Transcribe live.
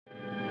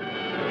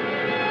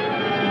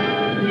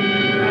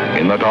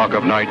In the dark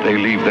of night, they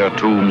leave their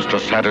tombs to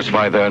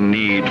satisfy their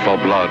need for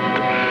blood.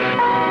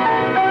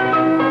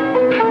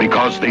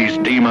 Because these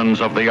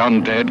demons of the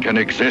undead can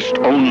exist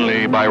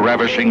only by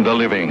ravishing the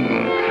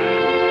living.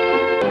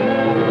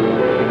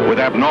 With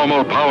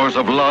abnormal powers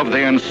of love,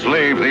 they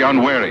enslave the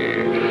unwary,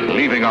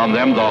 leaving on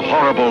them the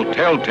horrible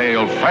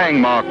telltale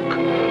fang mark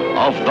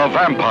of the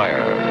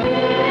vampire.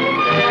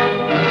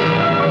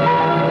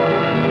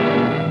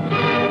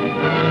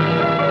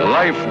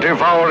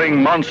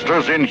 Life-devouring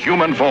monsters in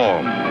human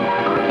form.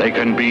 They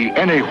can be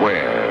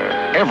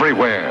anywhere,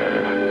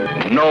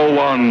 everywhere. No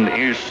one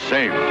is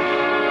safe.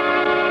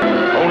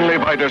 Only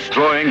by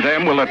destroying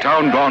them will a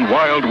town gone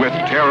wild with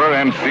terror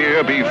and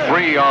fear be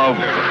free of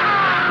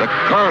the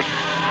curse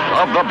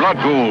of the Blood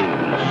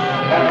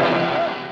Ghouls.